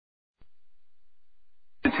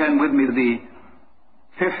turn with me to the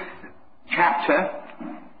 5th chapter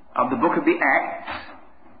of the book of the Acts,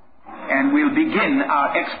 and we'll begin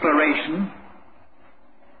our exploration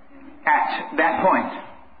at that point.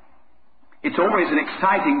 It's always an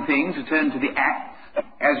exciting thing to turn to the Acts,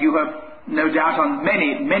 as you have no doubt on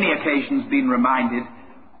many occasions been reminded.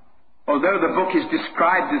 Although the book is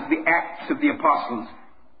described as the Acts of the Apostles,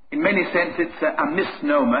 in many senses it's a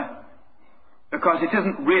misnomer, because it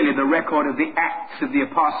isn't really the record of the Acts of the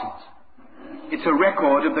Apostles. It's a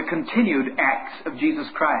record of the continued acts of Jesus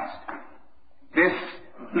Christ. This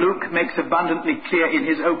Luke makes abundantly clear in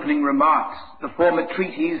his opening remarks. The former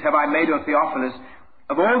treatise have I made, O Theophilus,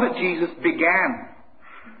 of all that Jesus began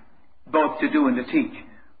both to do and to teach.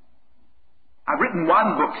 I've written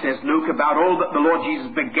one book, says Luke, about all that the Lord Jesus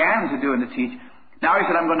began to do and to teach. Now he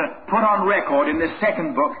said, I'm going to put on record in this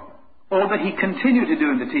second book all that he continued to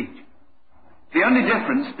do and to teach. The only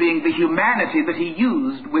difference being the humanity that he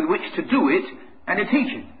used with which to do it and to teach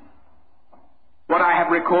it. What I have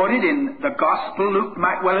recorded in the Gospel, Luke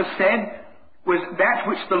might well have said, was that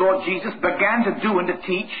which the Lord Jesus began to do and to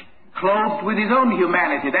teach, clothed with his own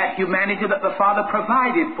humanity, that humanity that the Father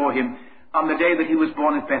provided for him on the day that he was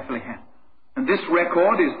born at Bethlehem. And this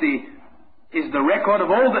record is the record of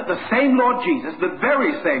all that the same Lord Jesus, the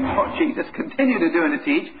very same Lord Jesus, continued to do and to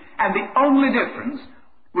teach, and the only difference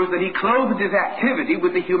was that he clothed his activity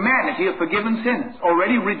with the humanity of forgiven sinners,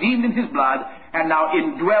 already redeemed in his blood, and now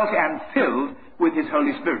indwelt and filled with his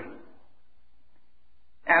Holy Spirit.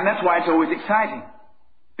 And that's why it's always exciting,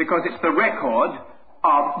 because it's the record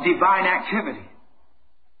of divine activity,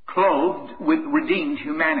 clothed with redeemed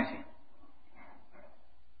humanity.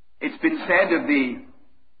 It's been said of the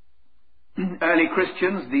early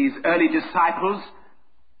Christians, these early disciples,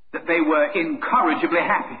 that they were incorrigibly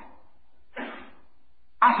happy,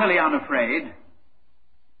 utterly unafraid,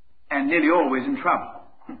 and nearly always in trouble.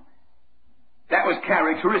 That was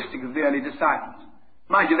characteristic of the early disciples.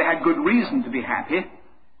 Mind you, they had good reason to be happy,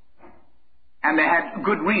 and they had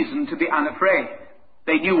good reason to be unafraid.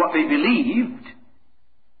 They knew what they believed,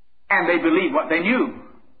 and they believed what they knew.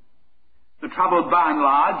 The trouble, by and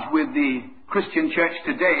large, with the Christian church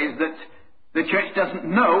today is that the church doesn't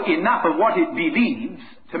know enough of what it believes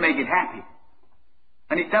to make it happy.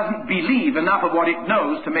 And it doesn't believe enough of what it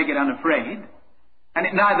knows to make it unafraid. And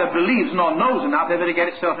it neither believes nor knows enough ever to get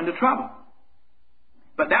itself into trouble.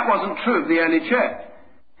 But that wasn't true of the early church.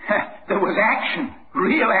 There was action,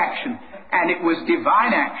 real action, and it was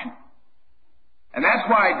divine action. And that's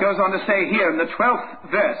why it goes on to say here in the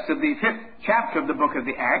 12th verse of the 5th chapter of the book of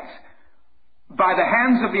the Acts, by the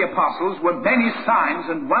hands of the apostles were many signs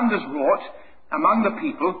and wonders wrought among the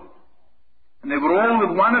people, and they were all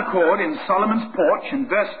with one accord in Solomon's porch. In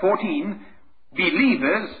verse 14,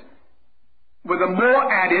 believers were the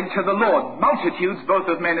more added to the Lord, multitudes both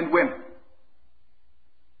of men and women.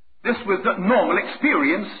 This was the normal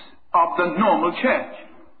experience of the normal church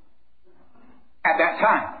at that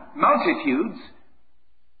time. Multitudes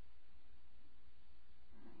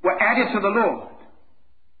were added to the Lord,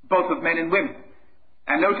 both of men and women.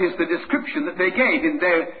 And notice the description that they gave in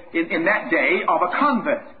that day of a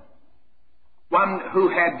convert. One who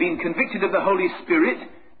had been convicted of the Holy Spirit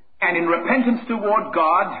and in repentance toward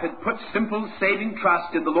God had put simple saving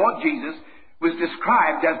trust in the Lord Jesus was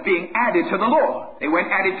described as being added to the Lord. They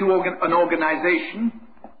weren't added to an organization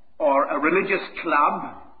or a religious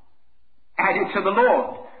club, added to the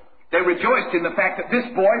Lord. They rejoiced in the fact that this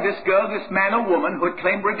boy, this girl, this man or woman who had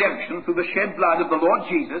claimed redemption through the shed blood of the Lord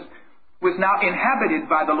Jesus was now inhabited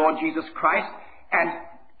by the Lord Jesus Christ,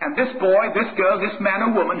 and this boy, this girl, this man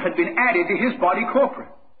or woman had been added to his body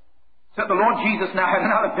corporate. So the Lord Jesus now had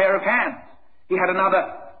another pair of hands. He had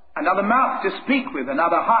another mouth to speak with,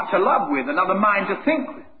 another heart to love with, another mind to think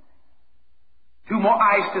with, two more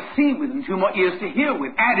eyes to see with, and two more ears to hear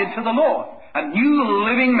with, added to the Lord. A new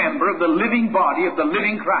living member of the living body of the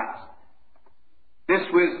living Christ. This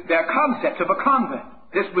was their concept of a convert.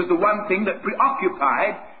 This was the one thing that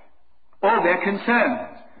preoccupied all their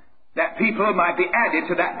concerns. That people might be added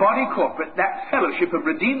to that body corporate, that fellowship of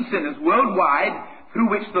redeemed sinners worldwide,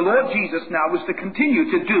 through which the Lord Jesus now was to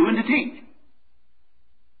continue to do and to teach.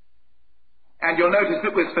 And you'll notice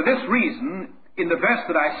it was for this reason, in the verse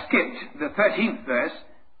that I skipped, the 13th verse,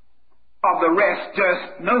 of the rest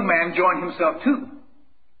durst no man join himself to them.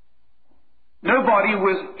 Nobody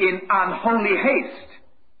was in unholy haste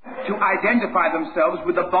to identify themselves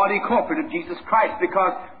with the body corporate of Jesus Christ,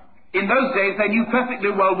 because in those days they knew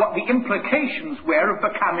perfectly well what the implications were of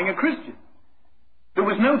becoming a Christian. There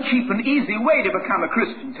was no cheap and easy way to become a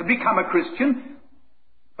Christian. To become a Christian,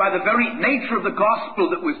 by the very nature of the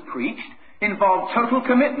gospel that was preached, involved total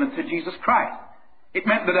commitment to Jesus Christ. It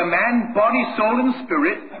meant that a man, body, soul, and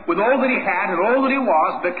spirit, with all that he had and all that he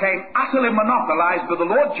was, became utterly monopolized by the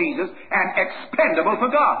Lord Jesus and expendable for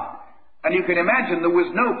God. And you can imagine there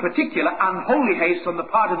was no particular unholy haste on the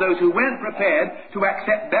part of those who weren't prepared to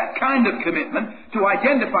accept that kind of commitment to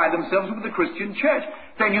identify themselves with the Christian church.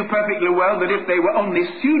 They knew perfectly well that if they were only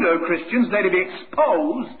pseudo-Christians, they'd be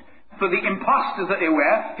exposed for the impostors that they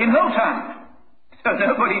were in no time. So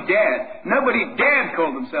nobody dared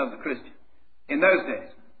call themselves a Christian in those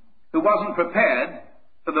days who wasn't prepared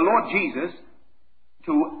for the Lord Jesus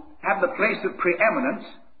to have the place of preeminence,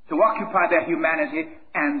 to occupy their humanity,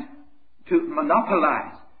 and to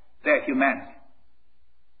monopolize their humanity.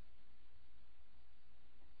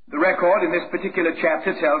 The record in this particular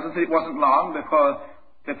chapter tells us that it wasn't long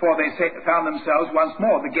before they found themselves once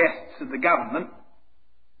more the guests of the government.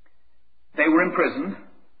 They were imprisoned.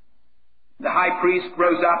 The high priest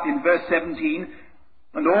rose up in verse 17,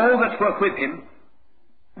 and all that were with him,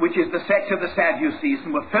 which is the sect of the Sadducees,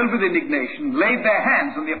 and were filled with indignation, laid their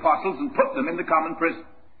hands on the apostles and put them in the common prison.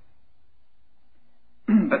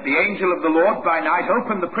 But the angel of the Lord by night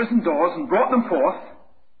opened the prison doors and brought them forth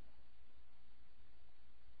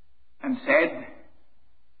and said,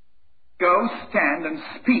 "Go stand and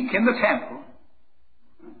speak in the temple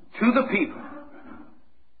to the people."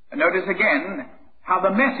 And notice again how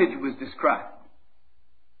the message was described.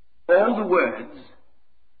 All the words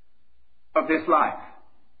of this life.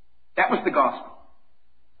 That was the gospel.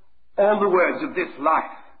 All the words of this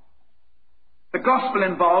life. The gospel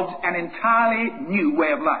involved an entirely new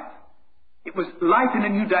way of life. It was life in a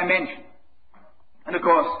new dimension. And of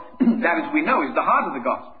course, that, as we know, is the heart of the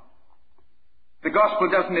gospel. The gospel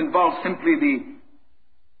doesn't involve simply the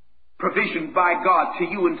provision by God to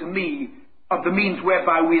you and to me of the means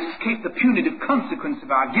whereby we escape the punitive consequence of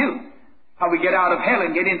our guilt. How we get out of hell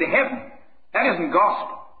and get into heaven. That isn't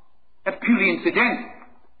gospel. That's purely incidental.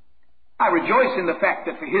 I rejoice in the fact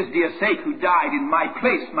that for his dear sake who died in my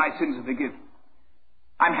place, my sins are forgiven.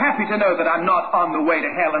 I'm happy to know that I'm not on the way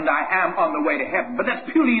to hell and I am on the way to heaven. But that's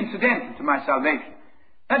purely incidental to my salvation.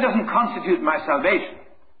 That doesn't constitute my salvation.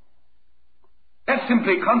 That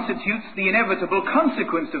simply constitutes the inevitable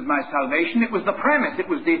consequence of my salvation. It was the premise. It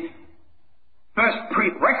was the first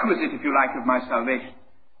prerequisite, if you like, of my salvation.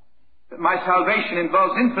 That my salvation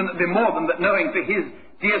involves infinitely more than that knowing for his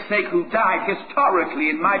dear sake who died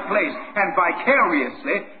historically in my place and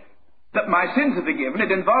vicariously that my sins are forgiven.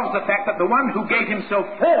 It involves the fact that the one who gave himself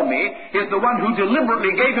for me is the one who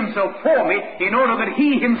deliberately gave himself for me in order that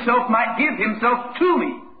he himself might give himself to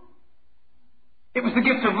me. It was the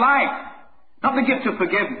gift of life, not the gift of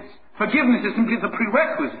forgiveness. Forgiveness is simply the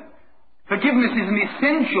prerequisite. Forgiveness is an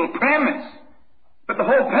essential premise. But the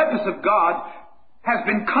whole purpose of God has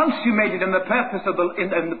been consummated in the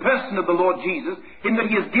person of the Lord Jesus, in that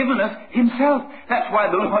he has given us himself. That's why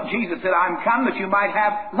the Lord Jesus said, "I'm come that you might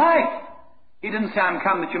have life." He didn't say, "I'm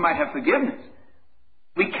come that you might have forgiveness."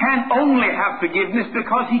 We can only have forgiveness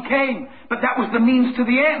because he came. But that was the means to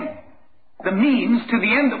the end. The means to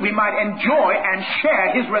the end that we might enjoy and share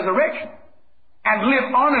his resurrection and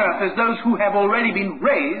live on earth as those who have already been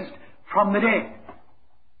raised from the dead.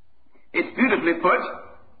 It's beautifully put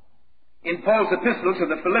in Paul's epistle to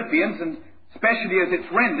the Philippians, and especially as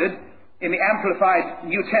it's rendered in the Amplified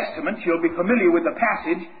New Testament. You'll be familiar with the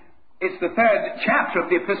passage. It's the 3rd chapter of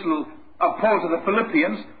the epistle of Paul to the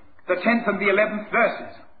Philippians, the 10th and the 11th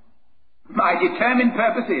verses. "My determined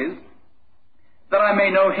purpose is that I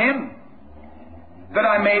may know him, that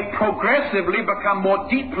I may progressively become more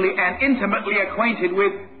deeply and intimately acquainted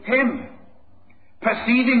with him,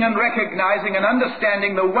 perceiving and recognizing and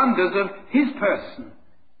understanding the wonders of his person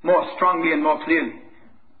more strongly and more clearly,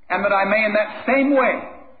 and that I may in that same way,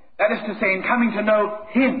 that is to say, in coming to know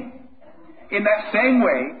him, in that same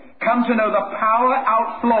way, come to know the power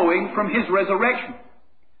outflowing from his resurrection,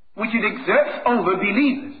 which it exerts over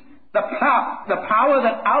believers. The power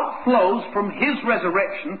that outflows from his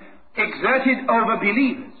resurrection exerted over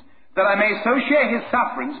believers, that I may so share his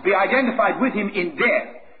sufferings, be identified with him in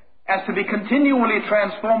death, as to be continually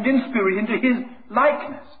transformed in spirit into his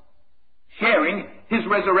likeness, sharing his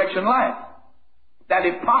resurrection life. That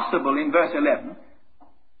if possible, in verse 11,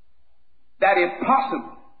 that if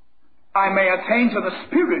possible, I may attain to the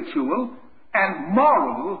spiritual and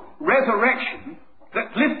moral resurrection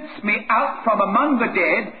that lifts me out from among the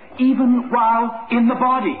dead, even while in the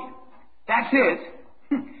body. That's it.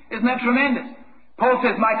 Isn't that tremendous? Paul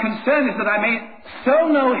says, my concern is that I may so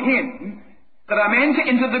know him that I may enter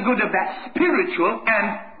into the good of that spiritual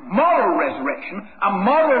and moral resurrection, a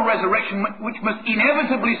moral resurrection which must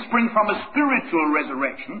inevitably spring from a spiritual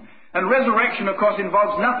resurrection, And resurrection, of course,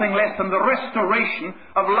 involves nothing less than the restoration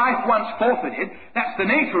of life once forfeited. That's the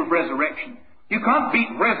nature of resurrection. You can't be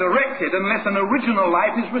resurrected unless an original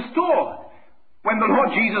life is restored. When the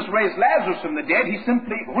Lord Jesus raised Lazarus from the dead, He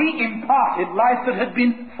simply re-imparted life that had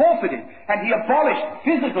been forfeited. And He abolished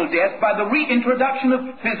physical death by the reintroduction of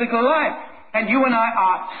physical life. And you and I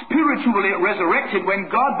are spiritually resurrected when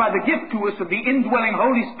God, by the gift to us of the indwelling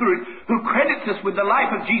Holy Spirit, who credits us with the life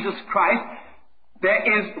of Jesus Christ, there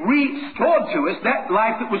is restored to us that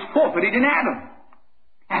life that was forfeited in Adam.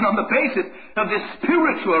 And on the basis of this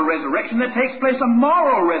spiritual resurrection, there takes place a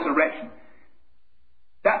moral resurrection.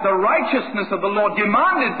 That the righteousness of the law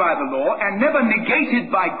demanded by the law and never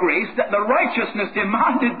negated by grace, that the righteousness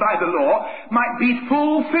demanded by the law might be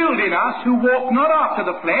fulfilled in us who walk not after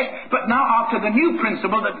the flesh, but now after the new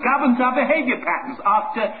principle that governs our behavior patterns,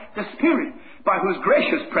 after the Spirit, by whose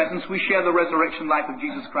gracious presence we share the resurrection life of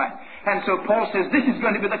Jesus Christ. And so Paul says this is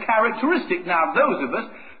going to be the characteristic now of those of us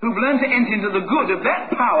who've learned to enter into the good of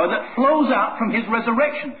that power that flows out from His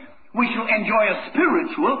resurrection. We shall enjoy a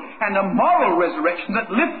spiritual and a moral resurrection that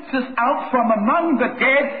lifts us out from among the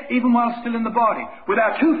dead, even while still in the body, with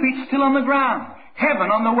our 2 feet still on the ground. Heaven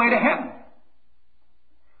on the way to heaven.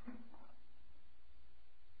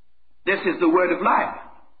 This is the word of life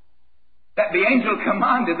that the angel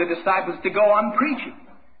commanded the disciples to go on preaching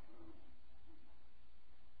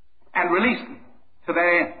and release them to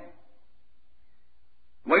their end.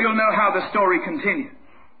 Well, you'll know how the story continued.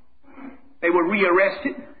 They were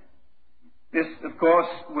rearrested. This, of course,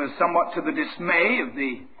 was somewhat to the dismay of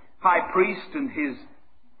the high priest and his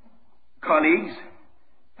colleagues.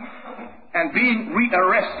 And being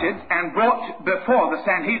rearrested and brought before the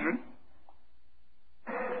Sanhedrin,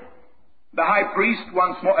 the high priest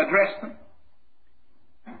once more addressed them,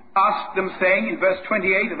 asked them, saying in verse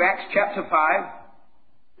 28 of Acts chapter 5,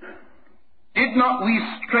 "Did not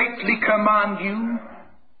we straitly command you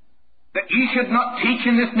that ye should not teach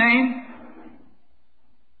in this name?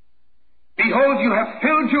 Behold, you have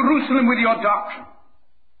filled Jerusalem with your doctrine,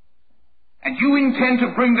 and you intend to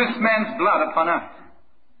bring this man's blood upon us.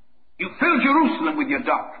 You filled Jerusalem with your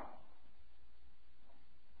doctrine."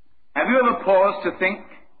 Have you ever paused to think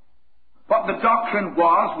what the doctrine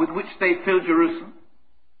was with which they filled Jerusalem?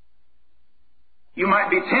 You might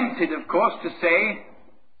be tempted, of course, to say,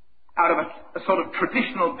 out of a sort of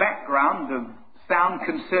traditional background of sound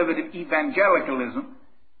conservative evangelicalism,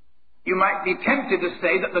 you might be tempted to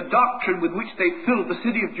say that the doctrine with which they filled the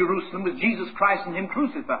city of Jerusalem was Jesus Christ and Him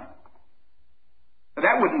crucified. But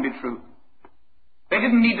that wouldn't be true. They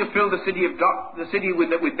didn't need to fill the city with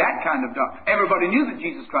that kind of doctrine. Everybody knew that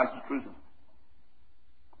Jesus Christ was crucified.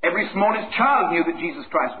 Every smallest child knew that Jesus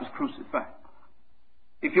Christ was crucified.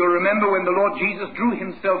 If you'll remember when the Lord Jesus drew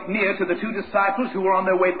Himself near to the 2 disciples who were on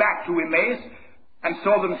their way back to Emmaus, and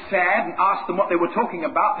saw them sad and asked them what they were talking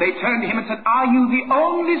about, they turned to Him and said, "Are you the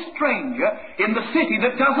only stranger in the city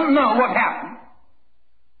that doesn't know what happened?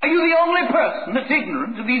 Are you the only person that's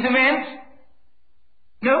ignorant of these events?"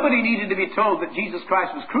 Nobody needed to be told that Jesus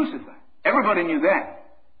Christ was crucified. Everybody knew that.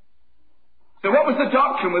 So what was the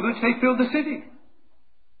doctrine with which they filled the city?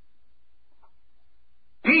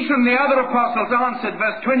 Peter and the other apostles answered,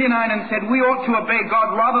 verse 29, and said, "We ought to obey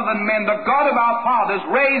God rather than men. The God of our fathers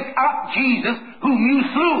raised up Jesus, whom you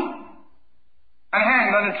slew and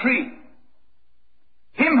hanged on a tree.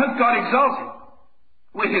 Him hath God exalted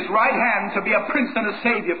with His right hand to be a prince and a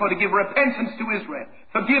savior, for to give repentance to Israel,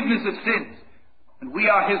 forgiveness of sins. And we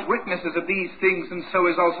are His witnesses of these things, and so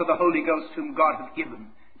is also the Holy Ghost, whom God hath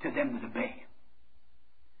given to them that obey."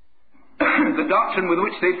 The doctrine with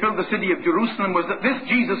which they filled the city of Jerusalem was that this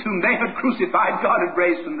Jesus whom they had crucified, God had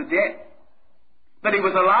raised from the dead. That He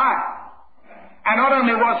was alive. And not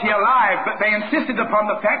only was He alive, but they insisted upon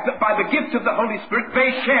the fact that by the gift of the Holy Spirit,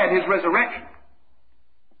 they shared His resurrection.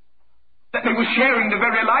 That they were sharing the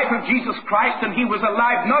very life of Jesus Christ, and He was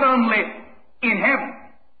alive not only in heaven,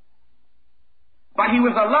 but He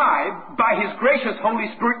was alive by His gracious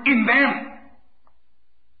Holy Spirit in them.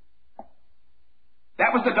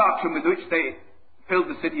 That was the doctrine with which they filled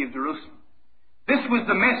the city of Jerusalem. This was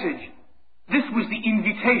the message. This was the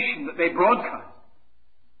invitation that they broadcast.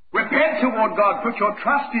 Repent toward God, put your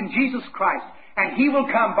trust in Jesus Christ, and He will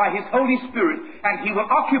come by His Holy Spirit, and He will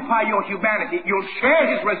occupy your humanity. You'll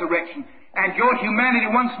share His resurrection, and your humanity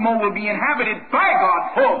once more will be inhabited by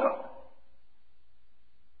God, for God.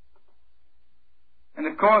 And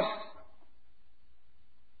of course,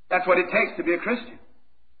 that's what it takes to be a Christian.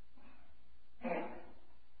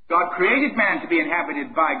 God created man to be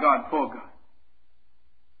inhabited by God, for God.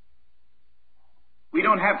 We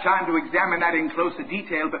don't have time to examine that in closer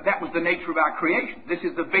detail, but that was the nature of our creation. This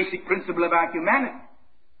is the basic principle of our humanity.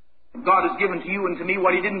 God has given to you and to me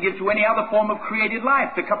what He didn't give to any other form of created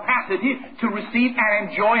life, the capacity to receive and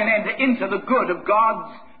enjoy and enter into the good of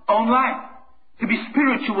God's own life, to be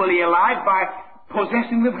spiritually alive by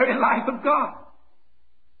possessing the very life of God.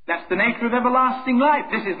 That's the nature of everlasting life.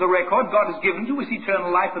 This is the record God has given to us,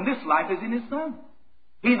 eternal life, and this life is in His Son.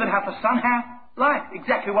 He that hath the Son hath life.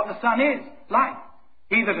 Exactly what the Son is, life.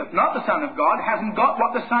 He that hath not the Son of God hasn't got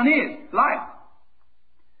what the Son is, life.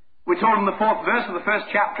 We're told in the 4th verse of the 1st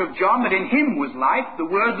chapter of John that in Him was life, the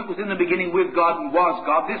Word that was in the beginning with God and was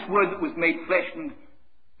God, this Word that was made flesh and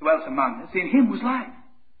dwelt among us, in Him was life.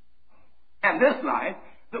 And this life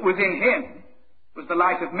that was in Him was the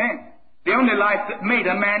light of men, the only light that made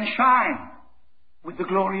a man shine with the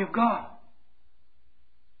glory of God.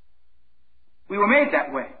 We were made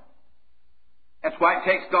that way. That's why it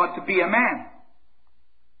takes God to be a man.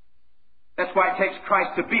 That's why it takes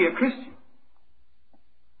Christ to be a Christian.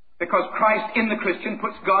 Because Christ in the Christian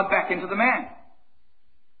puts God back into the man.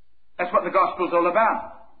 That's what the gospel's all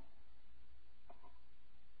about.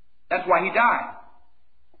 That's why He died.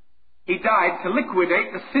 He died to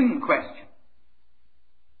liquidate the sin question.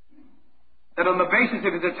 That on the basis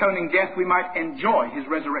of His atoning death we might enjoy His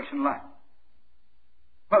resurrection life.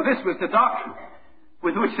 Well, this was the doctrine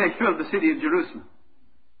with which they filled the city of Jerusalem.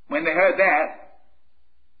 When they heard that,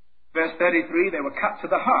 verse 33, they were cut to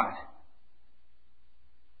the heart.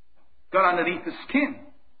 Got underneath the skin.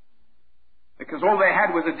 Because all they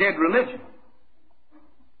had was a dead religion.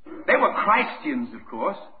 They were Christians, of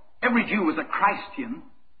course. Every Jew was a Christian.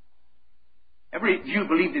 Every Jew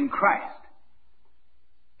believed in Christ.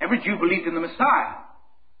 Every Jew believed in the Messiah.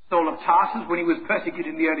 Saul of Tarsus, when he was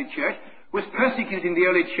persecuted in the early church, was persecuted in the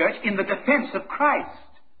early church in the defense of Christ.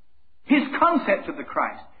 His concept of the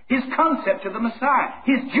Christ. His concept of the Messiah.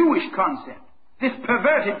 His Jewish concept. This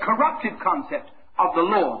perverted, corrupted concept of the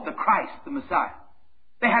Lord, the Christ, the Messiah.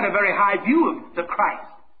 They had a very high view of the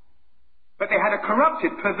Christ. But they had a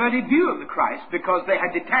corrupted, perverted view of the Christ because they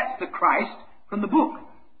had detached the Christ from the book.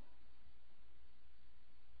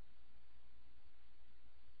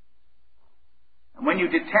 And when you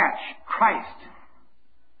detach Christ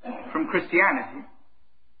from Christianity,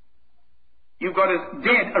 you've got as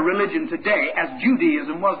dead a religion today as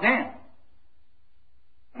Judaism was then.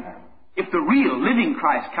 If the real living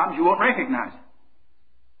Christ comes, you won't recognize it.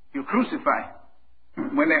 You're crucified.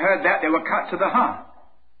 When they heard that, they were cut to the heart.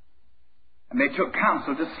 And they took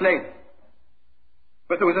counsel to slay him.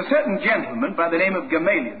 But there was a certain gentleman by the name of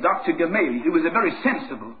Gamaliel, Dr. Gamaliel, who was a very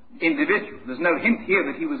sensible individual. There's no hint here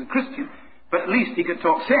that he was a Christian, but at least he could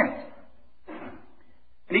talk sense.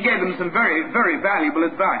 And he gave them some very, very valuable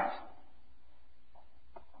advice.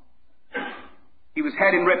 He was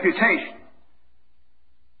had in reputation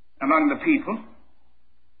among the people,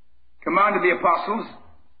 commanded the apostles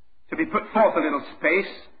to be put forth a little space.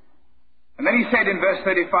 And then he said in verse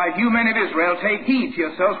 35, "You men of Israel, take heed to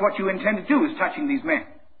yourselves what you intend to do is touching these men."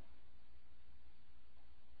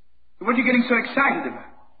 So what are you getting so excited about?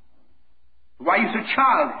 Why are you so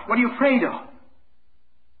childish? What are you afraid of?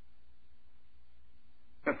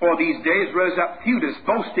 Before these days rose up Theudas,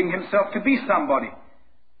 boasting himself to be somebody,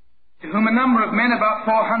 to whom a number of men, about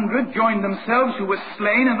 400, joined themselves, who were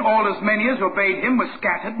slain, and all as many as obeyed him were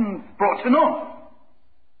scattered and brought to naught.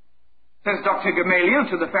 Says Dr. Gamaliel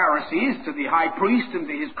to the Pharisees, to the high priest, and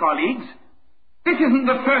to his colleagues, this isn't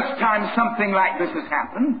the first time something like this has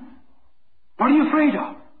happened. What are you afraid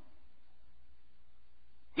of?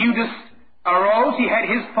 Theudas arose, he had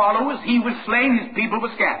his followers, he was slain, his people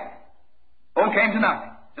were scattered. All came to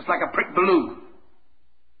nothing, just like a pricked balloon.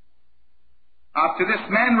 After this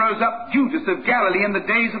man rose up Judas of Galilee in the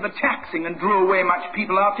days of the taxing and drew away much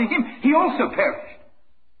people after him. He also perished.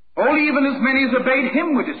 All even as many as obeyed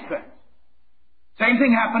him were dispersed. Same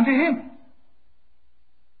thing happened to him.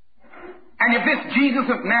 And if this Jesus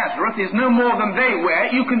of Nazareth is no more than they were,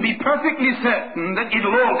 you can be perfectly certain that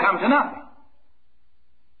it'll all come to nothing.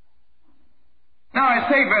 Now I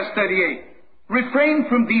say, verse 38, refrain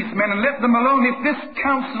from these men and let them alone. If this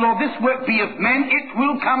counsel or this work be of men, it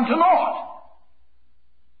will come to naught.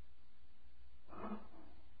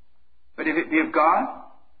 But if it be of God,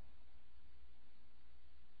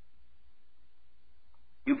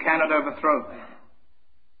 you cannot overthrow them,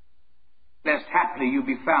 lest haply you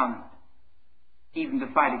be found even to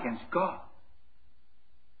fight against God.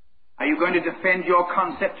 Are you going to defend your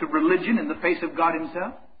concept of religion in the face of God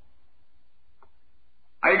Himself?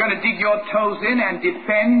 Are you going to dig your toes in and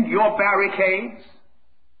defend your barricades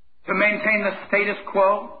to maintain the status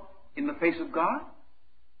quo in the face of God?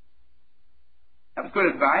 That was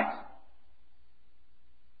good advice.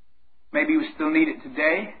 Maybe you still need it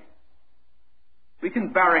today. We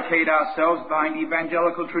can barricade ourselves behind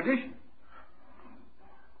evangelical tradition.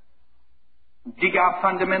 Dig our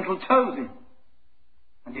fundamental toes in.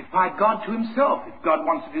 And defy God to himself. If God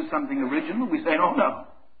wants to do something original, we say, oh no.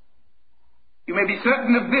 You may be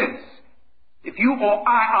certain of this. If you or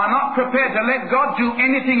I are not prepared to let God do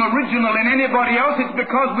anything original in anybody else, it's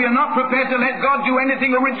because we are not prepared to let God do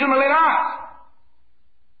anything original in us.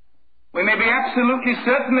 We may be absolutely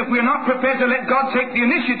certain if we are not prepared to let God take the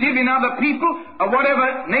initiative in other people, or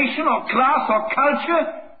whatever nation or class or culture,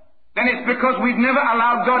 then it's because we've never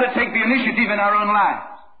allowed God to take the initiative in our own lives.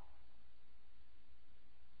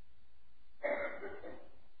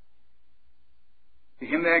 To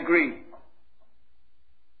him they agreed.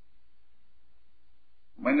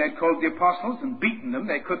 When they'd called the apostles and beaten them,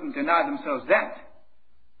 they couldn't deny themselves that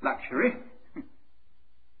luxury.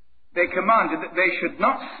 They commanded that they should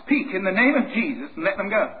not speak in the name of Jesus and let them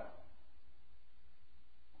go.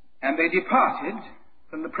 And they departed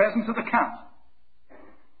from the presence of the council,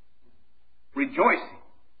 rejoicing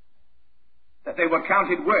that they were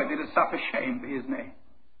counted worthy to suffer shame for his name,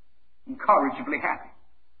 incorrigibly happy.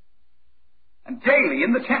 And daily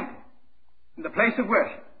in the temple, in the place of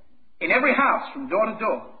worship, in every house from door to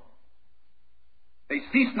door, they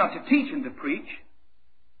ceased not to teach and to preach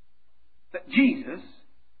that Jesus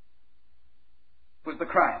was the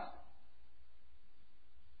Christ.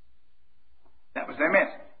 That was their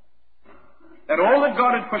message. That all that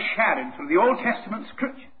God had foreshadowed through the Old Testament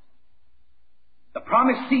Scripture, the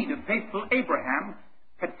promised seed of faithful Abraham,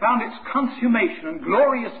 had found its consummation and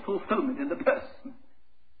glorious fulfillment in the person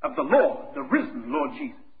of the Lord, the risen Lord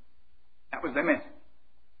Jesus. That was their message.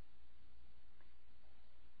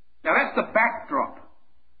 Now that's the backdrop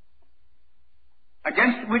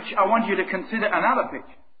against which I want you to consider another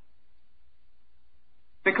picture.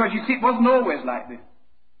 Because you see, it wasn't always like this.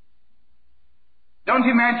 Don't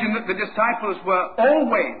imagine that the disciples were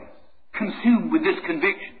always consumed with this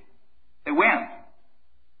conviction. They weren't.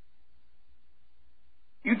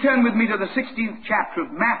 You turn with me to the 16th chapter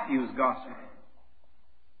of Matthew's Gospel.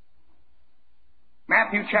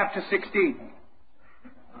 Matthew chapter 16.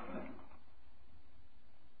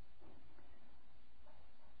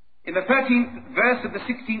 In the 13th verse of the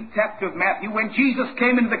 16th chapter of Matthew, when Jesus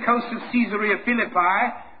came into the coast of Caesarea Philippi,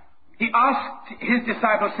 he asked his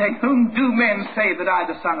disciples, saying, whom do men say that I,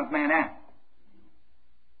 the Son of Man, am?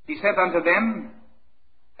 He said unto them,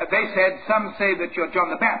 they said, some say that you're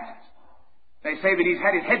John the Baptist. They say that he's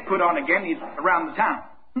had his head put on again, he's around the town.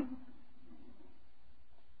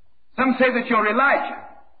 Some say that you're Elijah.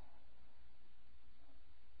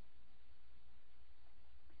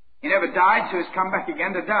 He never died, so he's come back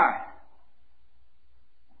again to die.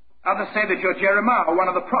 Others say that you're Jeremiah, or one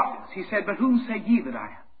of the prophets. He said, but whom say ye that I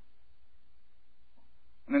am?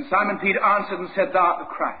 And then Simon Peter answered and said, thou art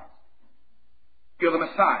the Christ. You're the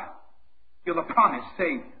Messiah. You're the promised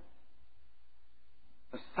Savior.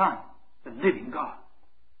 The Son, the living God.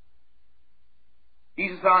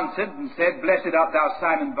 Jesus answered and said, blessed art thou,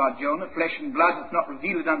 Simon Bar-Jonah, flesh and blood hath not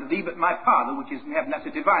revealed it unto thee, but my Father which is in heaven. That's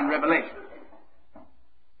a divine revelation.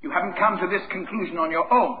 You haven't come to this conclusion on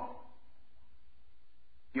your own.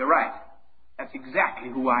 You're right. That's exactly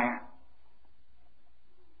who I am.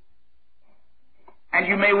 And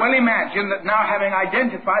you may well imagine that now, having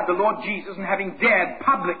identified the Lord Jesus and having dared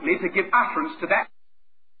publicly to give utterance to that,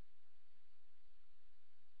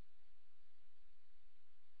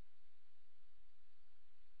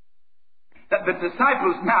 that the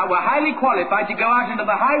disciples now were highly qualified to go out into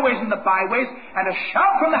the highways and the byways and to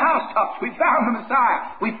shout from the housetops, we found the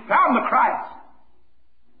Messiah, we found the Christ.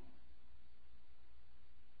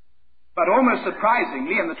 But almost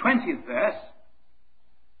surprisingly, in the 20th verse,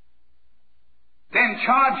 then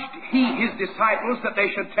charged he his disciples that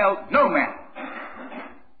they should tell no man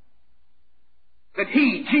that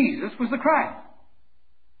he, Jesus, was the Christ.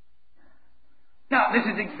 Now, this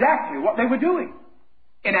is exactly what they were doing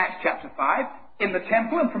in Acts chapter 5, in the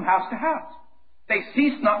temple and from house to house. They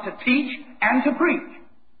ceased not to teach and to preach.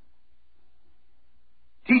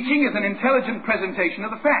 Teaching is an intelligent presentation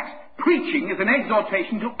of the facts. Preaching is an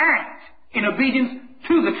exhortation to act in obedience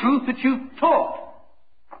to the truth that you've taught.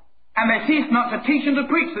 And they ceased not to teach and to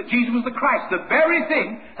preach that Jesus was the Christ, the very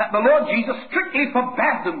thing that the Lord Jesus strictly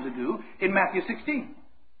forbade them to do in Matthew 16.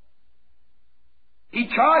 He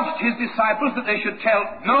charged his disciples that they should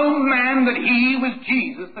tell no man that he was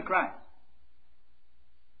Jesus the Christ.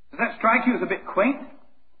 Does that strike you as a bit quaint?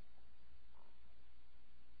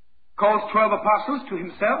 Calls 12 apostles to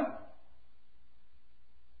himself,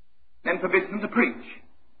 then forbids them to preach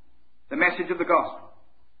the message of the gospel.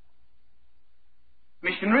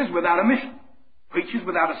 Missionaries without a mission, preachers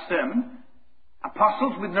without a sermon,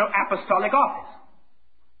 apostles with no apostolic office.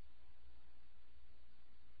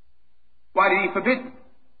 Why did he forbid them?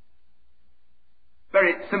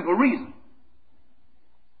 Very simple reason.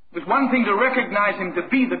 It was one thing to recognize him to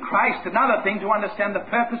be the Christ, another thing to understand the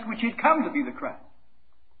purpose which he'd come to be the Christ.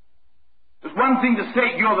 It was one thing to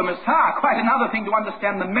say you're the Messiah, quite another thing to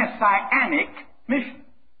understand the messianic mission.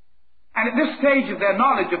 And at this stage of their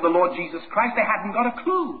knowledge of the Lord Jesus Christ, they hadn't got a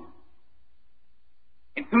clue.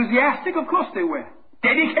 Enthusiastic, of course they were.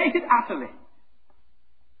 Dedicated utterly.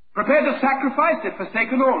 Prepared to sacrifice, they'd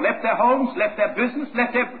forsaken all, left their homes, left their business,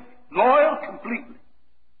 left their loyal completely.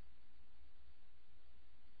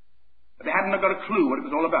 But they hadn't got a clue what it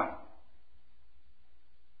was all about.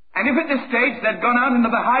 And if at this stage they'd gone out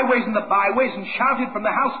into the highways and the byways and shouted from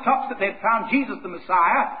the housetops that they'd found Jesus the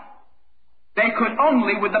Messiah, they could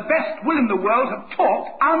only, with the best will in the world, have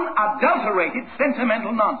talked unadulterated,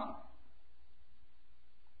 sentimental nonsense.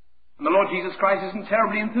 And the Lord Jesus Christ isn't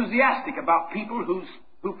terribly enthusiastic about people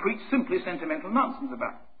who preach simply sentimental nonsense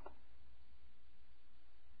about it.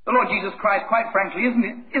 The Lord Jesus Christ, quite frankly,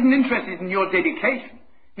 isn't interested in your dedication.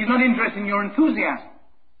 He's not interested in your enthusiasm.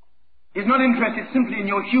 He's not interested simply in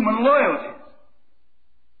your human loyalties.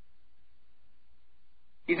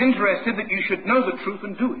 He's interested that you should know the truth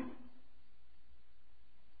and do it.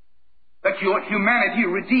 That your humanity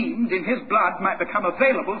redeemed in his blood might become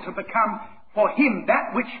available to become for him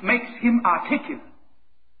that which makes him articulate.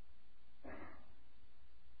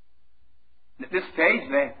 At this stage,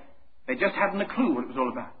 they just hadn't a clue what it was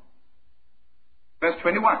all about. Verse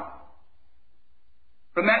 21.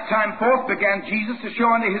 From that time forth began Jesus to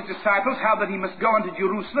show unto his disciples how that he must go unto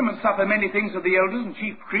Jerusalem and suffer many things of the elders and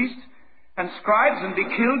chief priests and scribes and be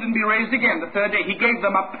killed and be raised again the third day. He gave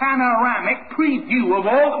them a panoramic preview of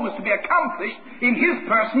all that was to be accomplished in his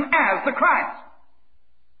person as the Christ.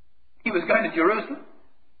 He was going to Jerusalem.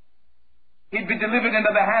 He'd be delivered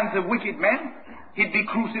into the hands of wicked men. He'd be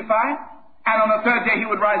crucified. And on the third day he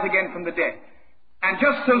would rise again from the dead. And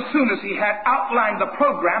just so soon as he had outlined the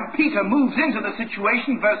program, Peter moves into the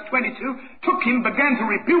situation, verse 22, took him, began to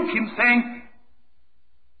rebuke him, saying,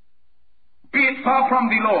 "Be it far from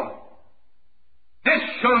thee, Lord. This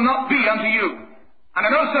shall not be unto you.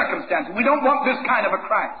 Under no circumstances. We don't want this kind of a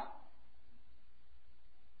Christ.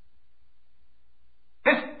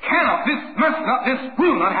 This cannot, this must not, this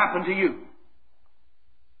will not happen to you."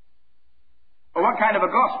 Well, what kind of a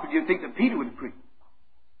gospel do you think that Peter would preach?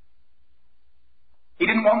 He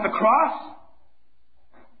didn't want the cross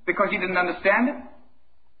because he didn't understand it,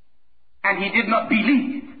 and he did not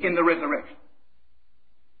believe in the resurrection.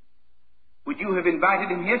 Would you have invited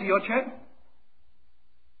him here to your church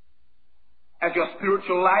as your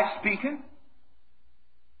spiritual life speaker?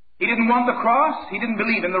 He didn't want the cross. He didn't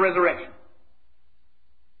believe in the resurrection.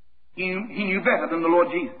 He knew better than the Lord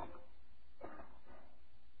Jesus.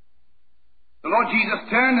 The Lord Jesus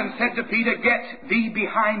turned and said to Peter, "Get thee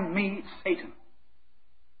behind me, Satan.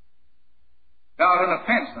 Thou art an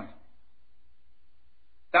offense unto me.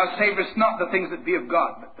 Thou savorest not the things that be of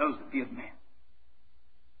God, but those that be of man."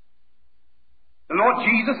 The Lord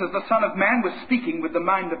Jesus, as the Son of Man, was speaking with the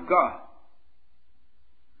mind of God.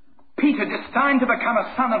 Peter, destined to become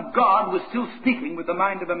a son of God, was still speaking with the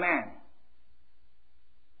mind of a man.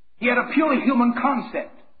 He had a purely human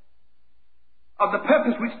concept of the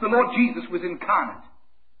purpose which the Lord Jesus was incarnate.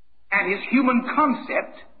 And his human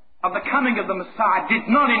concept of the coming of the Messiah did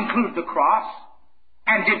not include the cross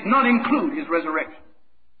and did not include his resurrection.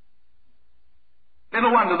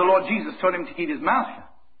 Little wonder the Lord Jesus told him to keep his mouth shut.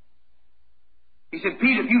 He said,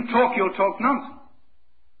 "Peter, if you talk, you'll talk nonsense.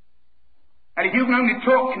 And if you can only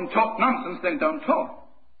talk and talk nonsense, then don't talk.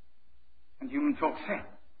 And human talk sense."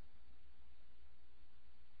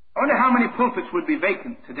 I wonder how many pulpits would be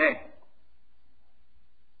vacant today.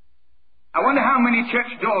 I wonder how many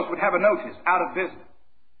church doors would have a notice, "Out of business,"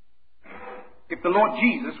 if the Lord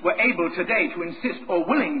Jesus were able today to insist, or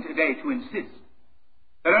willing today to insist,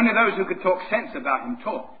 that only those who could talk sense about him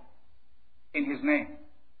talked in his name.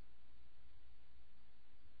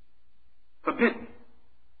 Forbidden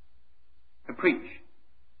to preach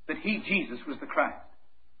that he, Jesus, was the Christ.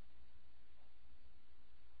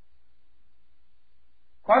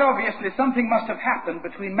 Quite obviously, something must have happened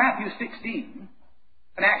between Matthew 16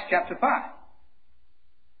 and Acts chapter 5.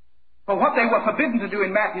 For what they were forbidden to do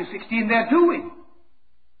in Matthew 16, they're doing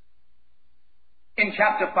in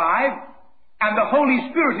chapter 5, and the Holy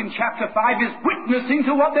Spirit in chapter 5 is witnessing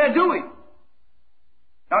to what they're doing.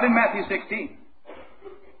 Not in Matthew 16.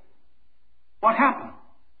 What happened?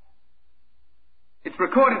 It's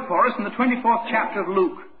recorded for us in the 24th chapter of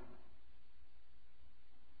Luke.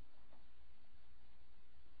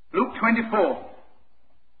 Luke 24.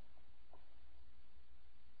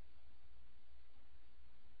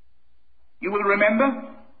 You will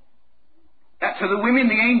remember to the women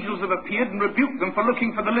the angels have appeared and rebuked them for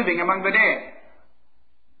looking for the living among the dead.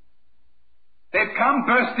 They've come,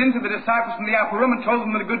 burst into the disciples from the upper room and told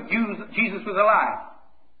them the good news that Jesus was alive.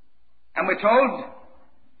 And we're told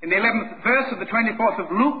in the 11th verse of the 24th of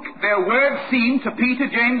Luke, their words seemed to Peter,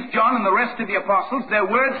 James, John, and the rest of the apostles, their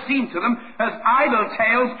words seemed to them as idle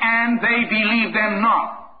tales, and they believed them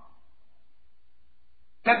not.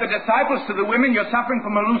 Said the disciples to the women, you're suffering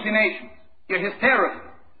from hallucinations. You're hysterical.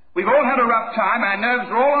 We've all had a rough time. Our nerves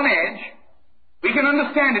are all on edge. We can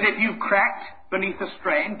understand it if you've cracked beneath the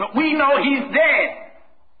strain, but we know he's dead.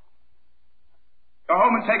 Go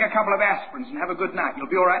home and take a couple of aspirins and have a good night. You'll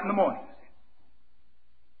be all right in the morning.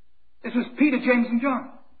 This was Peter, James, and John.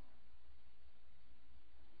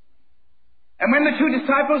 And when the two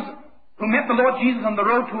disciples who met the Lord Jesus on the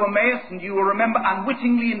road to Emmaus, and you will remember,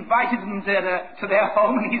 unwittingly invited them to their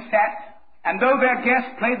home, and he sat, and though their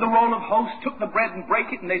guest played the role of host, took the bread and brake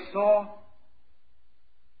it, and they saw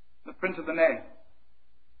the print of the nail,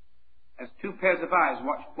 as two pairs of eyes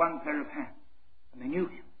watched one pair of hands, and they knew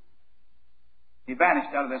him. He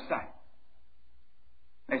vanished out of their sight.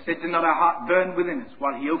 They said, did not our heart burn within us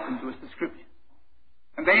while he opened to us the Scripture?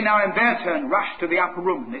 And they now in their turn rushed to the upper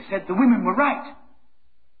room, and they said, the women were right.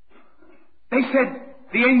 They said,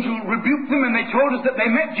 the angel rebuked them, and they told us that they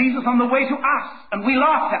met Jesus on the way to us, and we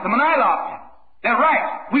laughed at them, and I laughed at them. They're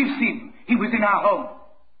right. We've seen him. He was in our home.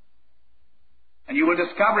 And you will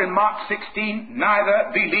discover in Mark 16,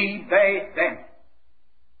 neither believed they them.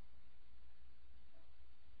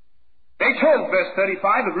 They told, verse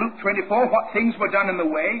 35 of Luke 24, what things were done in the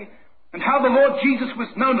way, and how the Lord Jesus was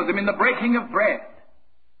known to them in the breaking of bread.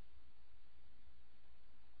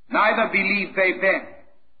 Neither believed they then.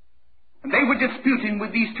 And they were disputing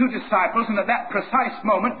with these two disciples, and at that precise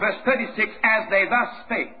moment, verse 36, as they thus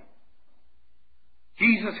spake,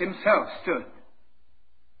 Jesus himself stood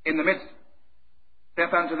in the midst,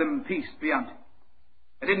 saith unto them, peace be unto you.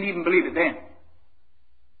 They didn't even believe it then.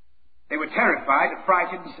 They were terrified,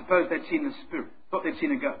 affrighted, and supposed they'd seen the Spirit, thought they'd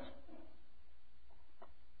seen a ghost.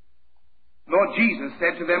 Lord Jesus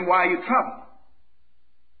said to them, why are you troubled?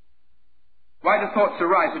 Why do thoughts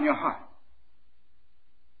arise in your heart?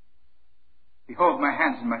 Behold my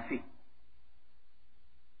hands and my feet,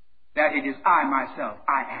 that it is I myself,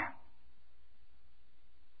 I am.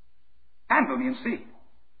 Handle me and see.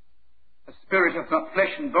 The spirit hath not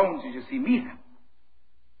flesh and bones as you see me have.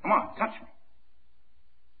 Come on, touch me.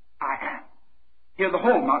 I am. Here are the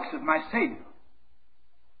hallmarks of my Savior.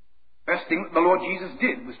 First thing that the Lord Jesus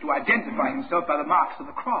did was to identify himself by the marks of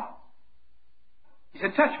the cross. He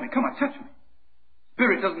said, touch me, come on, touch me.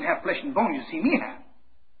 Spirit doesn't have flesh and bone, you see me have.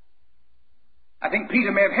 I think Peter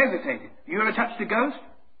may have hesitated. You ever touched a ghost?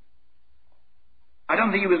 I don't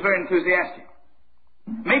think he was very enthusiastic.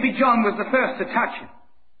 Maybe John was the first to touch him.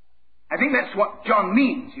 I think that's what John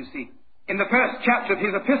means, you see. In the first chapter of his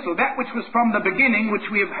epistle, that which was from the beginning, which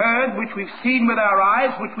we have heard, which we've seen with our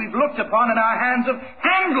eyes, which we've looked upon, and our hands have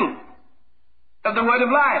handled of the word of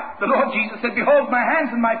life. The Lord Jesus said, behold my hands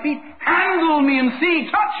and my feet, handle me and see,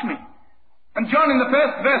 touch me. And John in the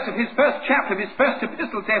first verse of his first chapter of his first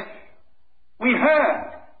epistle says, we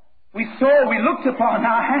heard, we saw, we looked upon,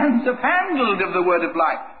 our hands have handled of the word of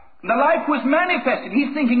life. And the life was manifested.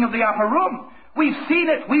 He's thinking of the upper room. We've seen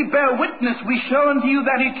it, we bear witness, we show unto you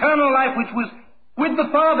that eternal life which was with the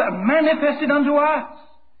Father, manifested unto us.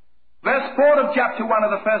 Verse 4 of chapter 1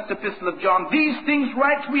 of the first epistle of John, these things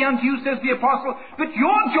write we unto you, says the apostle, that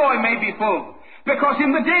your joy may be full. Because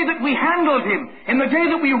in the day that we handled him, in the day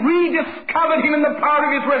that we rediscovered him in the power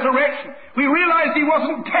of his resurrection, we realized he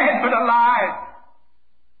wasn't dead but alive.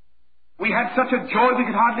 We had such a joy we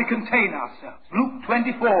could hardly contain ourselves. Luke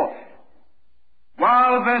 24.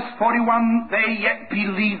 While, verse 41, they yet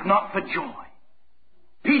believed not for joy.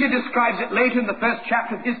 Peter describes it later in the first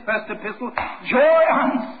chapter of his first epistle. Joy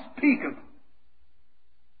unspeakable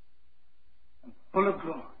and full of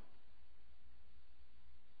glory.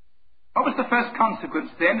 What was the first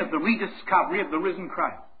consequence then of the rediscovery of the risen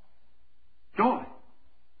Christ? Joy.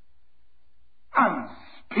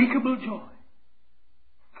 Unspeakable joy.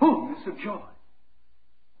 Fullness of joy.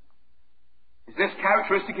 Is this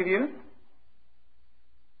characteristic of you?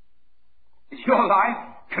 Is your life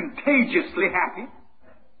contagiously happy?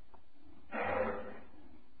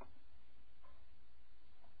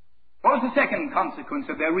 What was the second consequence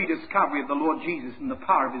of their rediscovery of the Lord Jesus and the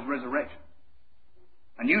power of his resurrection?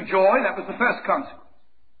 A new joy, that was the first consequence.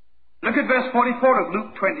 Look at verse 44 of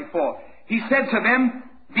Luke 24. He said to them,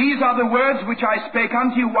 these are the words which I spake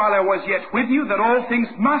unto you while I was yet with you, that all things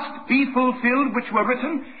must be fulfilled which were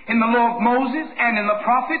written in the law of Moses and in the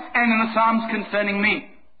prophets and in the Psalms concerning me.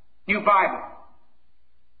 New Bible.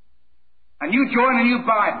 a new joy and a new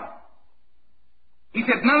Bible. He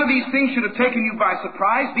said, none of these things should have taken you by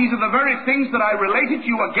surprise. These are the very things that I related to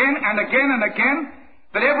you again and again and again,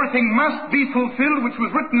 that everything must be fulfilled which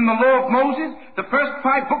was written in the law of Moses, the first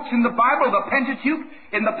 5 books in the Bible, the Pentateuch,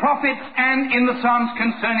 in the prophets, and in the Psalms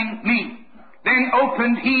concerning me. Then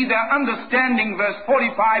opened he their understanding, verse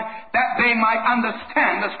 45, that they might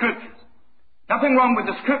understand the Scriptures. Nothing wrong with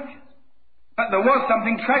the Scriptures, but there was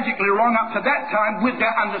something tragically wrong up to that time with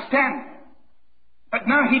their understanding. But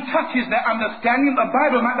now he touches their understanding, the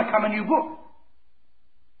Bible might become a new book.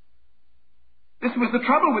 This was the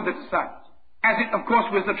trouble with the disciples, as it, of course,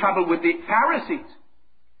 was the trouble with the Pharisees.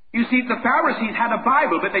 You see, the Pharisees had a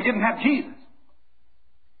Bible, but they didn't have Jesus.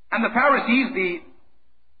 And the Pharisees, the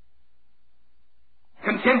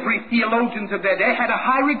contemporary theologians of their day, had a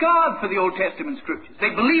high regard for the Old Testament Scriptures.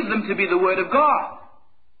 They believed them to be the Word of God.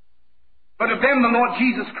 But of them the Lord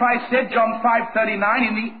Jesus Christ said, John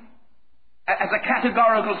 5:39, as a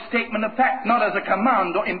categorical statement of fact, not as a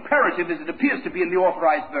command or imperative as it appears to be in the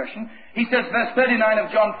Authorized Version. He says, verse 39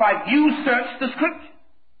 of John 5, you search the Scriptures.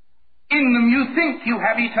 In them you think you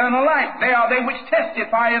have eternal life. They are they which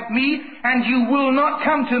testify of me, and you will not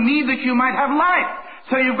come to me that you might have life.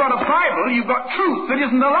 So you've got a Bible, you've got truth that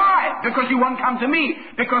isn't a lie, because you won't come to me,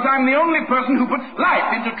 because I'm the only person who puts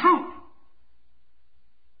life into truth.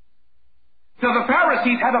 So the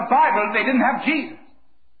Pharisees had a Bible, they didn't have Jesus.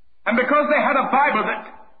 And because they had a Bible that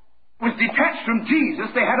was detached from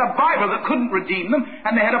Jesus, they had a Bible that couldn't redeem them,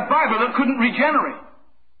 and they had a Bible that couldn't regenerate.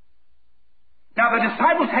 Now the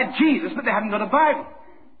disciples had Jesus, but they hadn't got a Bible.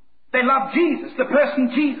 They loved Jesus, the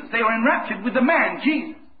person Jesus. They were enraptured with the man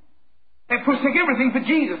Jesus. They forsook everything for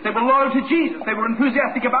Jesus. They were loyal to Jesus. They were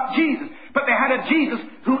enthusiastic about Jesus. But they had a Jesus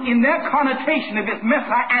who, in their connotation of his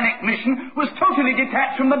messianic mission, was totally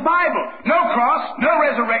detached from the Bible. No cross, no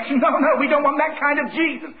resurrection. No, we don't want that kind of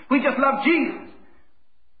Jesus. We just love Jesus.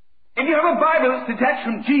 If you have a Bible that's detached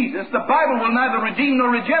from Jesus, the Bible will neither redeem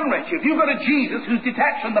nor regenerate you. If you've got a Jesus who's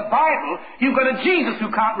detached from the Bible, you've got a Jesus who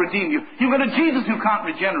can't redeem you. You've got a Jesus who can't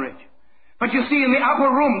regenerate you. But you see, in the upper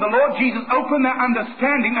room, the Lord Jesus opened their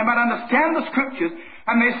understanding and might understand the Scriptures,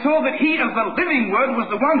 and they saw that he, as the living Word, was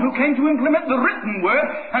the one who came to implement the written Word,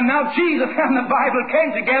 and now Jesus and the Bible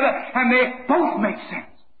came together, and they both make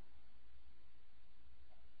sense.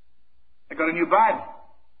 They got a new Bible.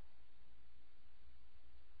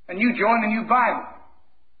 A new joy and a new Bible.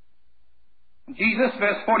 And Jesus,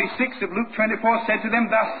 verse 46 of Luke 24, said to them,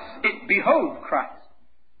 thus it behoved Christ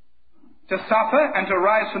to suffer and to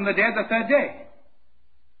rise from the dead the third day,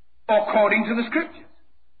 according to the Scriptures.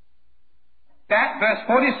 That, verse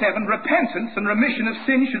 47, repentance and remission of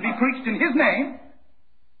sin should be preached in his name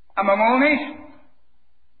among all nations,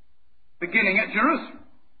 beginning at Jerusalem.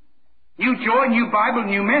 New joy, new Bible,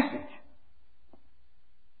 new message.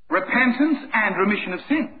 Repentance and remission of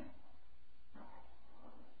sin.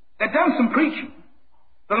 They'd done some preaching.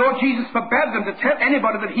 The Lord Jesus forbade them to tell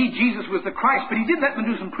anybody that he, Jesus, was the Christ, but he did let them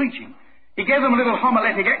do some preaching. He gave them a little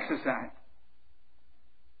homiletic exercise.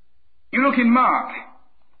 You look in Mark,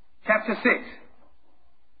 chapter 6.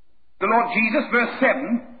 The Lord Jesus, verse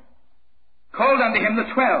 7, called unto him the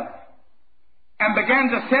 12, and began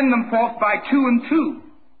to send them forth by 2 and 2,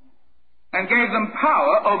 and gave them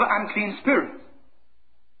power over unclean spirits.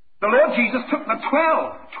 The Lord Jesus took the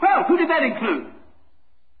 12. Who did that include?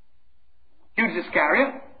 Judas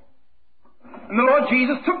Iscariot. And the Lord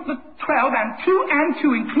Jesus took the 12 and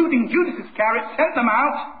 2, including Judas Iscariot, sent them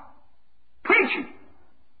out preaching.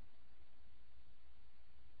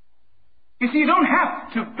 You see, you don't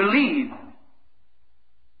have to believe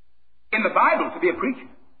in the Bible to be a preacher.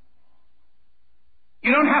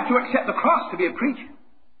 You don't have to accept the cross to be a preacher.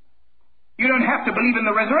 You don't have to believe in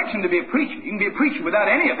the resurrection to be a preacher. You can be a preacher without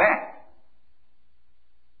any of that.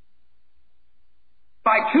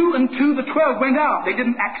 By 2 and 2, the 12 went out. They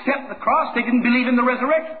didn't accept the cross. They didn't believe in the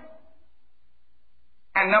resurrection.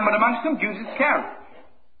 And numbered amongst them, Judas Iscariot.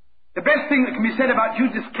 The best thing that can be said about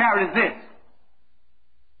Judas Iscariot is this.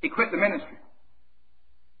 He quit the ministry.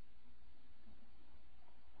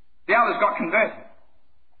 The others got converted.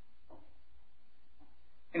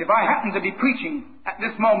 And if I happen to be preaching at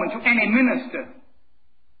this moment to any minister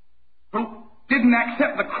who didn't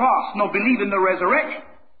accept the cross nor believe in the resurrection,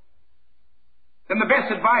 then the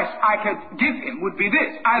best advice I could give him would be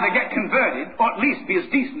this: either get converted or at least be as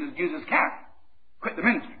decent as Judas Iscariot. Quit the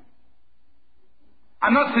ministry.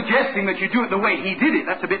 I'm not suggesting that you do it the way he did it.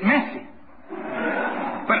 That's a bit messy.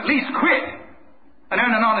 But at least quit and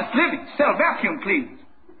earn an honest living. Sell vacuum cleaners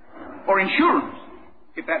or insurance,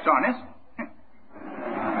 if that's honest.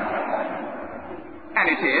 And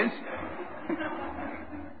it is.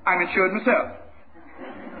 I'm insured myself.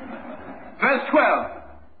 Verse 12.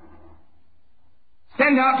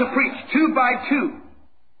 Send out to preach, 2 by 2.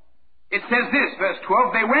 It says this, verse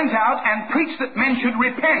 12, they went out and preached that men should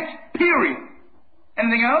repent, period.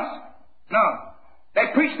 Anything else? No.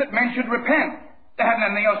 They preached that men should repent. They had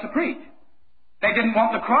nothing else to preach. They didn't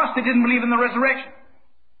want the cross, they didn't believe in the resurrection.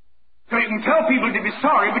 So you can tell people to be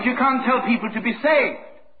sorry, but you can't tell people to be saved.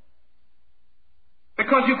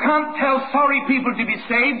 Because you can't tell sorry people to be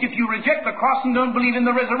saved if you reject the cross and don't believe in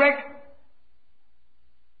the resurrection.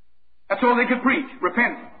 That's all they could preach,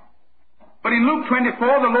 repent. But in Luke 24,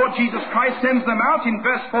 the Lord Jesus Christ sends them out in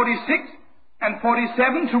verse 46 and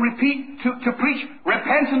 47 to preach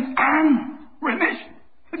repentance and remission,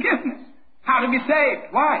 forgiveness. How to be saved.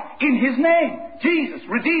 Why? In His name. Jesus,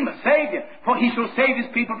 Redeemer, Savior. For He shall save His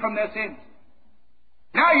people from their sins.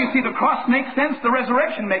 Now you see the cross makes sense, the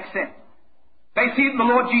resurrection makes sense. They see that the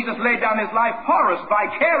Lord Jesus laid down His life for us,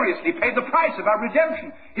 vicariously paid the price of our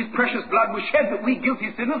redemption. His precious blood was shed that we guilty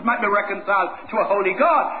sinners might be reconciled to a holy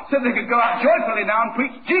God, so they could go out joyfully now and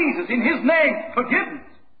preach Jesus in His name, forgiveness.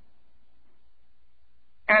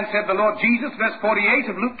 And said the Lord Jesus, verse 48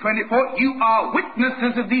 of Luke 24, you are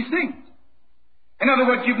witnesses of these things. In other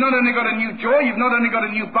words, you've not only got a new joy, you've not only got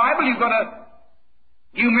a new Bible, you've got a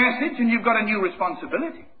new message, and you've got a new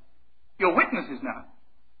responsibility. You're witnesses now.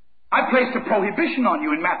 I placed a prohibition on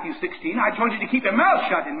you in Matthew 16. I told you to keep your mouth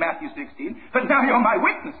shut in Matthew 16, but now you're my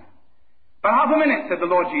witness. But half a minute, said the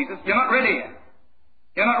Lord Jesus, you're not ready yet.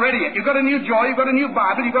 You're not ready yet. You've got a new joy, you've got a new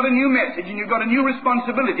Bible, you've got a new message, and you've got a new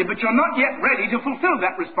responsibility, but you're not yet ready to fulfill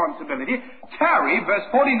that responsibility. Tarry, verse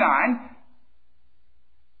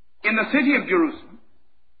 49, in the city of Jerusalem,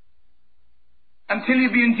 until you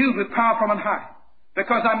be endued with power from on high,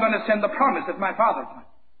 because I'm going to send the promise of my Father upon you.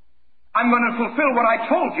 I'm going to fulfill what I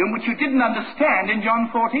told you, which you didn't understand in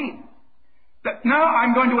John 14. That now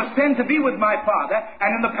I'm going to ascend to be with my Father,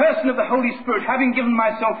 and in the person of the Holy Spirit, having given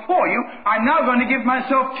myself for you, I'm now going to give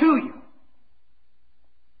myself to you.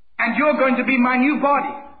 And you're going to be my new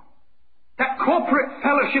body. That corporate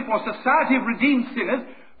fellowship or society of redeemed sinners,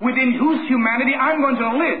 within whose humanity I'm going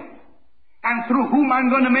to live, and through whom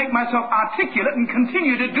I'm going to make myself articulate and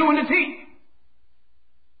continue to do and to teach.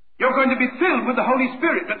 You're going to be filled with the Holy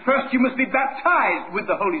Spirit, but first you must be baptized with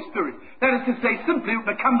the Holy Spirit. That is to say, simply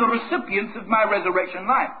become the recipients of my resurrection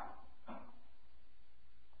life.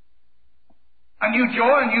 A new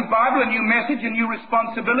joy, a new Bible, a new message, a new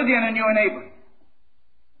responsibility, and a new enabling.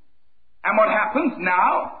 And what happens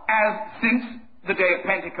now, as since the day of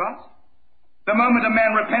Pentecost, the moment a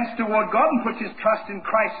man repents toward God and puts his trust in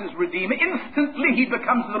Christ as Redeemer, instantly he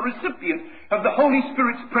becomes the recipient of the Holy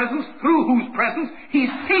Spirit's presence, through whose presence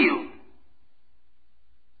he's sealed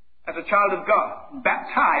as a child of God,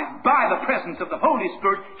 baptized by the presence of the Holy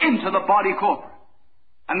Spirit into the body corporate,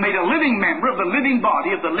 and made a living member of the living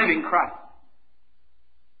body of the living Christ.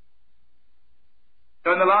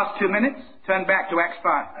 So in the last 2 minutes, turn back to Acts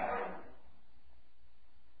 5.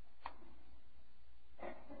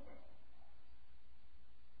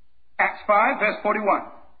 Acts 5, verse 41.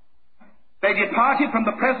 They departed from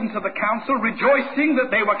the presence of the council, rejoicing that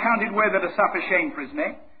they were counted worthy to suffer shame for His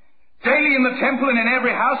name. Daily in the temple and in every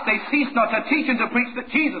house they ceased not to teach and to preach that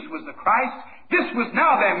Jesus was the Christ. This was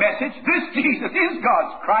now their message. This Jesus is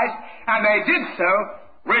God's Christ. And they did so,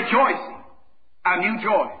 rejoicing. A new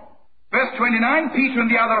joy. Verse 29, Peter and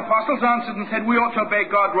the other apostles answered and said, we ought to obey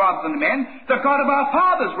God rather than men. The God of our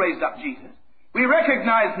fathers raised up Jesus. We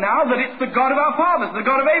recognize now that it's the God of our fathers, the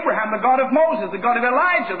God of Abraham, the God of Moses, the God of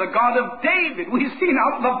Elijah, the God of David. We see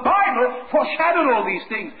now the Bible foreshadowed all these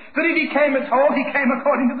things. That if He came at all, He came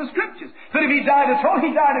according to the Scriptures. That if He died at all,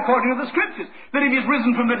 He died according to the Scriptures. That if He's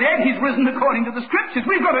risen from the dead, He's risen according to the Scriptures.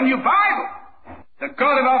 We've got a new Bible. The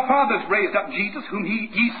God of our fathers raised up Jesus, whom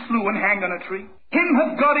ye slew and hanged on a tree. Him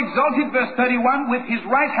hath God exalted, verse 31, with His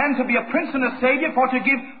right hand to be a prince and a savior, for to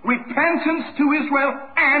give repentance to Israel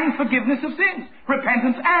and forgiveness of sins.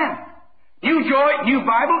 Repentance and new joy, new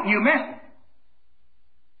Bible, new message.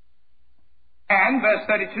 And, verse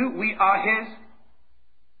 32, we are His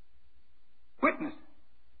witness.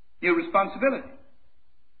 New responsibility.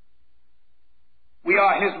 We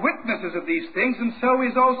are His witnesses of these things, and so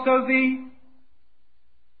is also the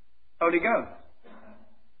Holy Ghost,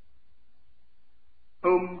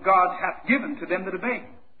 whom God hath given to them that obey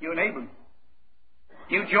Him. You enable Him.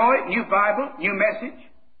 New joy, new Bible, new message,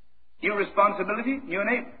 new responsibility, new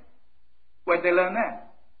enablement. Where'd they learn that?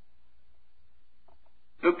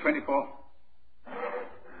 Luke 24.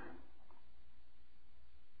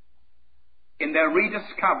 In their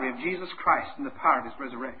rediscovery of Jesus Christ and the power of His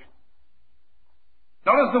resurrection.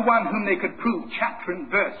 Not as the one whom they could prove chapter and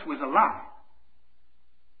verse was alive,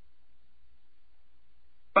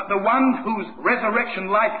 but the one whose resurrection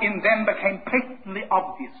life in them became patently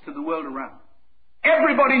obvious to the world around.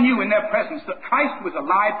 Everybody knew in their presence that Christ was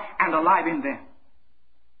alive and alive in them.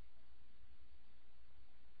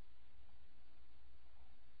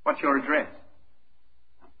 What's your address?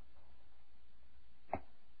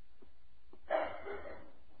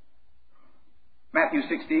 Matthew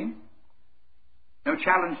 16. No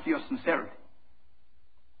challenge to your sincerity.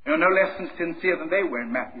 You're no less sincere than they were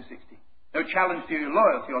in Matthew 16. No challenge to your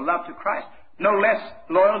loyalty or love to Christ. No less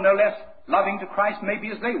loyal, no less loving to Christ,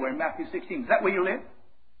 maybe as they were in Matthew 16. Is that where you live?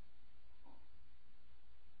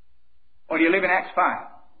 Or do you live in Acts 5?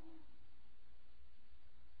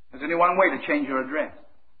 There's only one way to change your address.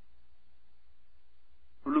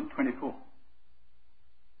 Luke 24.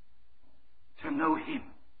 To know Him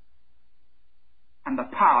and the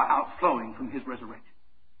power outflowing from His resurrection.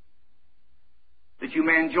 That you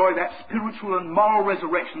may enjoy that spiritual and moral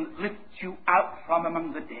resurrection that lifts you out from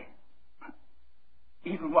among the dead,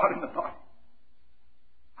 even while in the body,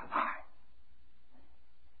 alive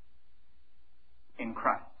in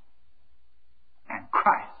Christ, and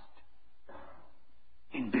Christ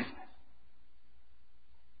in business.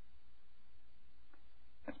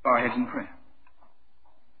 Let's bow our heads in prayer.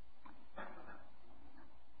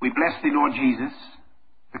 We bless Thee, Lord Jesus,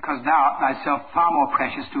 because Thou art Thyself far more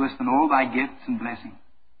precious to us than all Thy gifts and blessings,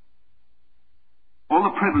 all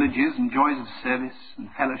the privileges and joys of service and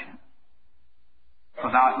fellowship, for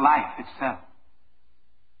Thou art life itself.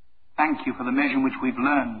 Thank You for the measure in which we've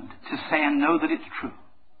learned to say and know that it's true.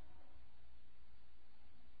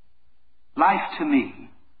 Life to me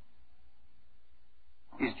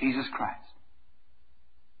is Jesus Christ.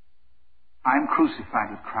 I am crucified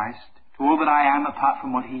with Christ to all that I am apart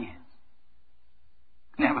from what He is.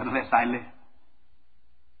 Nevertheless I live.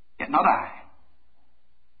 Yet not I.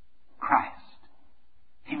 Christ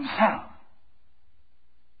Himself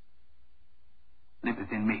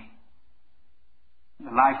liveth in me. The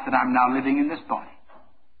life that I'm now living in this body,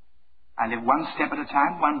 I live one step at a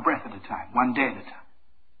time, one breath at a time, one day at a time.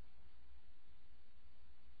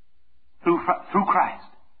 Through Christ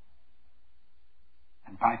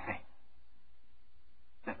and by faith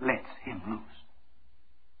that lets Him loose.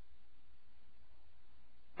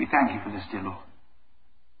 We thank You for this, dear Lord,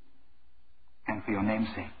 and for Your name's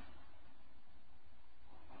sake.